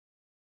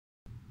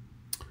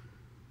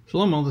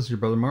Shalom all, this is your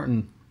brother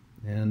Martin,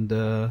 and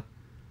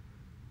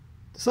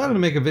decided to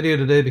make a video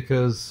today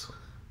because,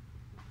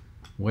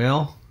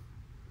 well,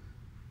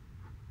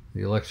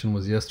 the election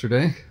was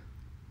yesterday.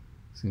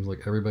 Seems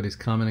like everybody's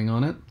commenting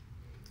on it,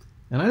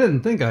 and I didn't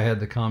think I had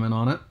to comment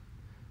on it,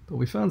 but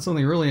we found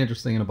something really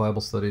interesting in a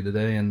Bible study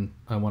today, and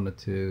I wanted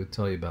to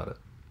tell you about it.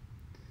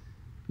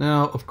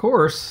 Now, of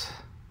course,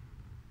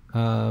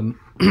 there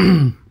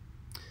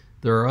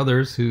are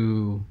others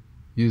who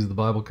use the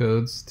Bible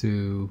codes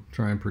to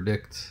try and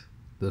predict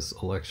this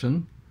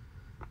election.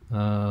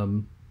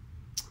 Brother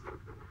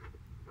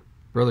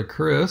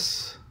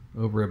Chris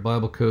over at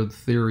Bible Code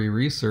Theory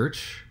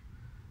Research,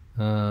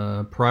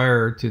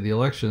 prior to the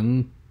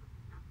election,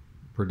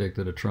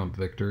 predicted a Trump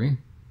victory.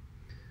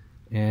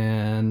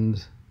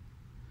 And,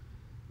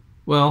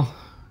 well,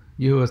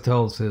 Yahuwah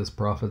tells his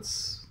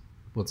prophets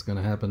what's going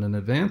to happen in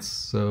advance.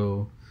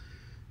 So,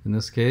 in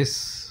this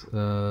case,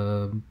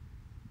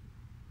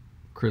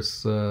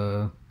 Chris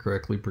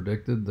correctly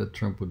predicted that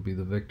Trump would be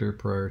the victor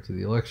prior to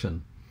the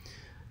election.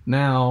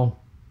 Now,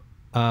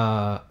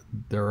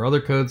 there are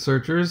other code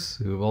searchers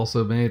who have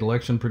also made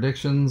election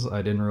predictions.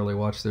 I didn't really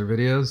watch their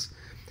videos.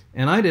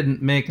 And I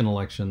didn't make an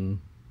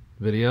election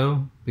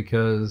video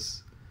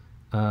because,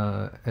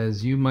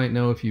 as you might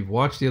know if you've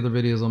watched the other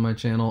videos on my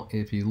channel,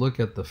 if you look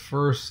at the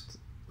first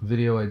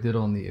video I did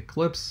on the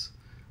eclipse,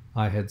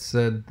 I had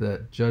said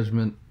that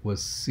judgment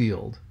was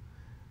sealed.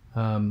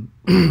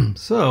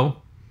 So,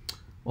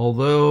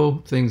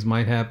 although things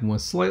might happen with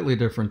slightly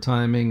different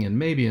timing and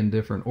maybe in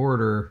different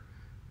order,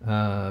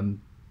 who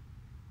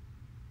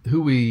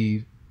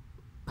we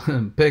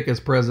pick as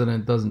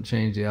president doesn't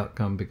change the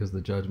outcome because the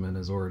judgment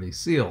is already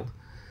sealed.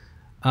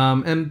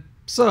 And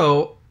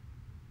so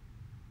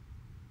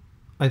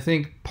I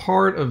think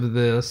part of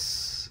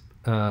this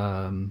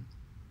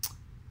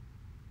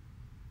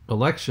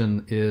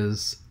election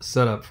is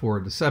set up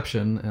for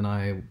deception, and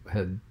I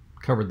had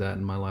covered that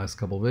in my last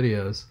couple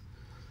videos.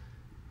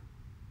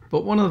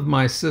 But one of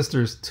my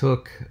sisters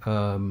took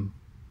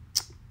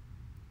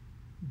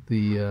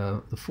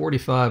the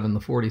 45 and the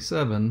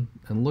 47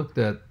 and looked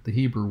at the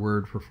Hebrew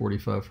word for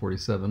 45,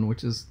 47,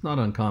 which is not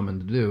uncommon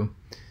to do,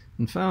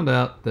 and found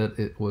out that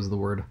it was the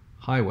word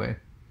highway,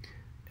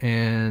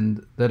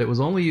 and that it was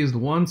only used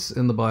once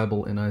in the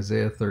Bible in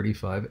Isaiah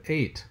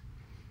 35:8.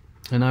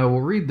 And I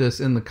will read this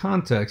in the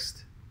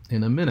context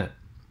in a minute.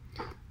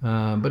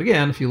 But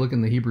again, if you look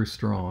in the Hebrew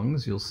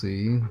Strongs, you'll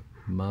see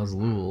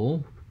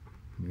Mazlul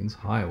means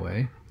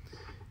highway,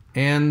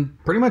 and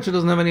pretty much it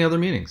doesn't have any other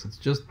meanings. It's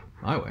just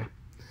highway.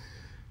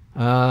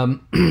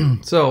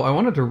 So I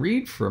wanted to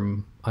read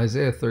from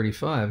Isaiah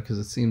 35 because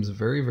it seems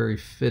very, very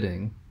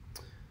fitting,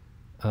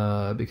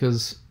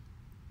 because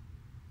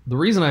the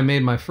reason I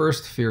made my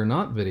first Fear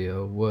Not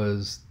video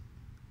was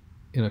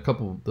in a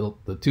couple of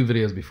the two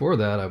videos before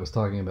that I was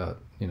talking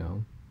about, you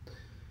know,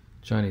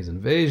 Chinese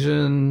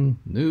invasion,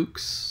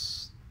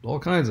 nukes, all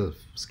kinds of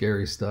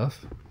scary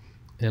stuff,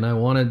 and I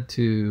wanted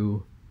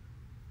to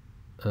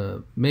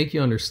make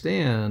you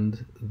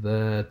understand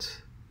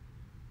that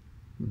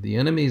the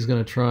enemy is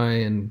going to try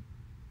and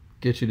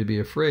get you to be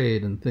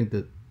afraid and think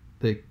that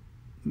they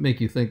make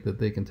you think that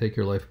they can take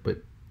your life, but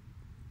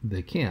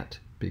they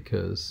can't,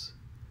 because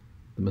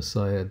the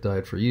Messiah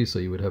died for you so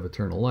you would have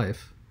eternal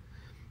life.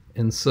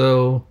 And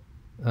so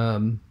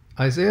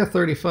Isaiah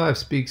 35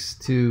 speaks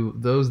to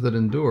those that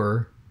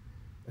endure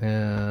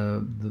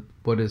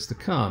what is to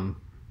come.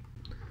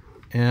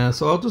 And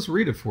so I'll just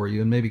read it for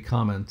you and maybe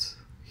comment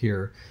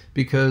here,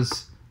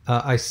 because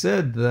I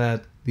said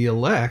that the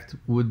elect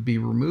would be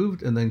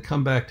removed and then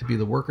come back to be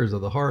the workers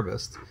of the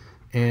harvest.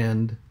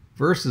 And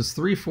verses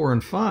 3, 4,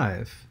 and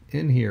 5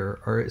 in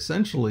here are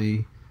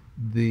essentially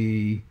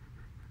the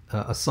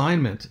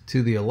assignment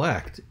to the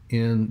elect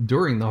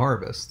during the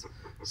harvest.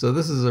 So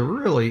this is a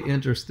really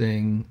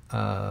interesting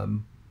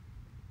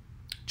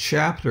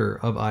chapter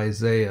of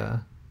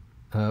Isaiah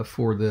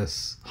for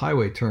this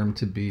highway term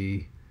to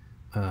be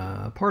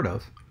part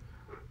of.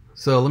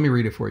 So let me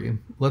read it for you.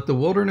 Let the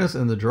wilderness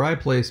and the dry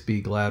place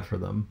be glad for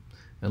them,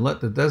 and let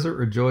the desert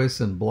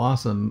rejoice and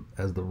blossom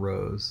as the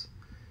rose.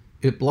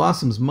 It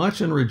blossoms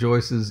much and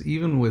rejoices,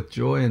 even with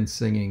joy and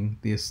singing.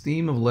 The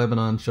esteem of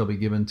Lebanon shall be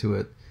given to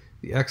it,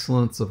 the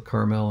excellence of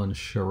Carmel and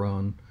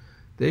Sharon.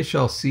 They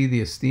shall see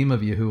the esteem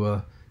of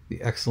Yahuwah,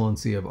 the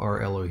excellency of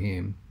our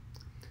Elohim.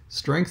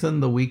 Strengthen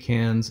the weak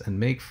hands and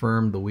make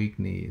firm the weak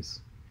knees.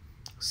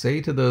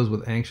 Say to those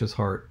with anxious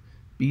heart,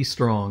 be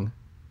strong,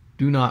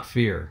 do not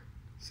fear.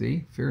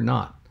 See, fear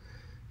not.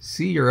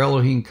 See, your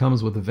Elohim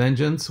comes with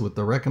vengeance, with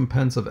the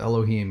recompense of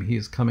Elohim. He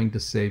is coming to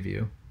save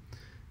you.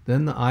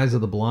 Then the eyes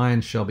of the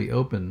blind shall be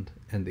opened,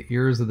 and the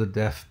ears of the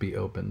deaf be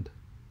opened.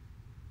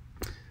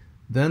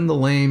 Then the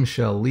lame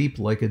shall leap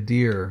like a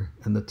deer,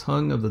 and the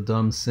tongue of the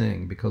dumb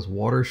sing, because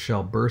waters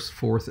shall burst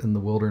forth in the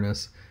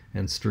wilderness,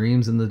 and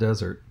streams in the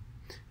desert.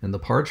 And the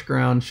parched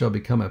ground shall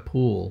become a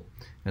pool,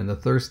 and the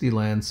thirsty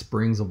land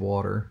springs of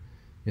water.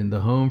 In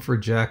the home for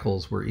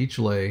jackals where each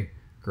lay,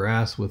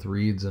 grass with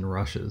reeds and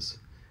rushes.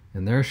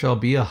 And there shall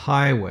be a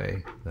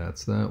highway,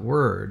 that's that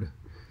word,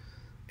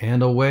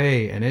 and a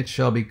way, and it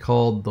shall be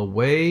called the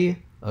way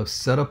of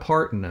set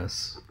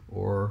apartness,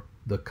 or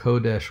the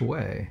Kodesh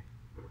way,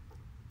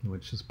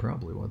 which is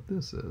probably what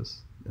this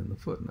is in the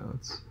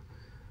footnotes.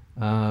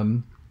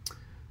 The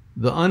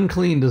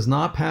unclean does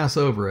not pass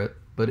over it,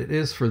 but it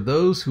is for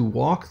those who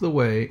walk the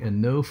way,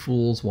 and no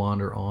fools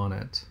wander on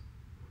it.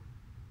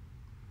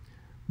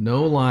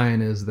 No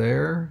lion is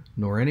there,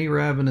 nor any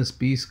ravenous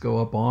beast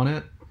go up on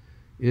it.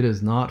 It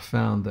is not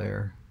found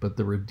there, but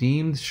the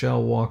redeemed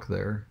shall walk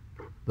there.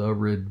 The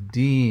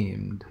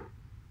redeemed.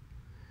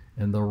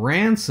 And the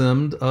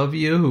ransomed of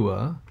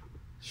Yahuwah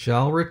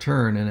shall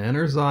return and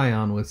enter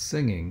Zion with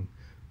singing,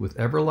 with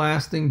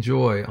everlasting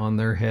joy on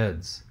their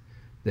heads.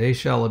 They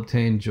shall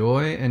obtain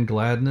joy and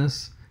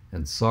gladness,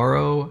 and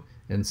sorrow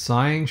and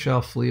sighing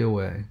shall flee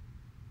away.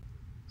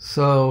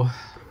 So,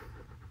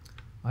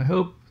 I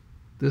hope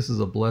this is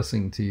a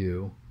blessing to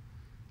you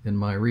in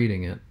my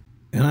reading it.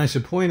 And I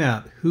should point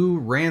out who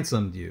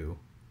ransomed you.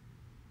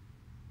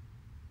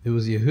 It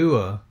was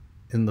Yahuwah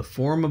in the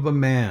form of a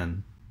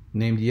man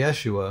named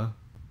Yeshua,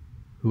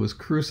 who was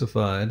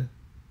crucified,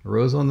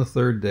 arose on the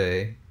third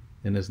day,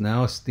 and is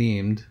now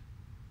esteemed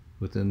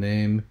with the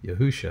name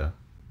Yahusha,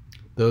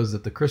 those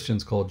that the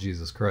Christians call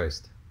Jesus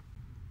Christ.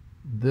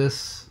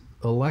 This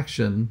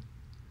election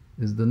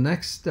is the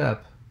next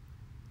step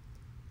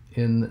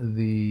in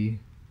the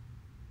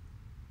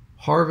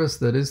harvest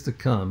that is to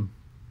come,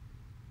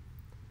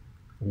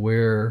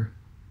 where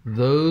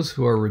those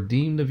who are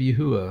redeemed of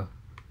Yahuwah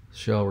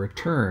shall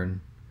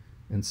return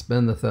and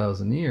spend the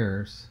 1,000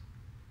 years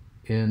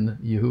in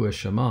Yahuwah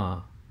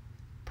Shema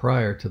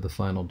prior to the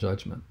final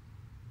judgment,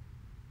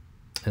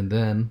 and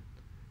then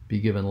be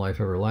given life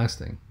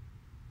everlasting.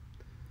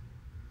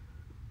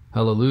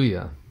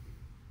 Hallelujah.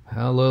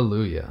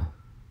 Hallelujah.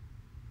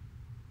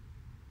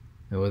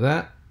 And with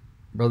that,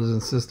 brothers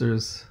and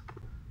sisters,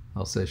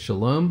 I'll say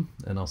shalom,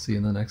 and I'll see you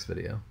in the next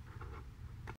video.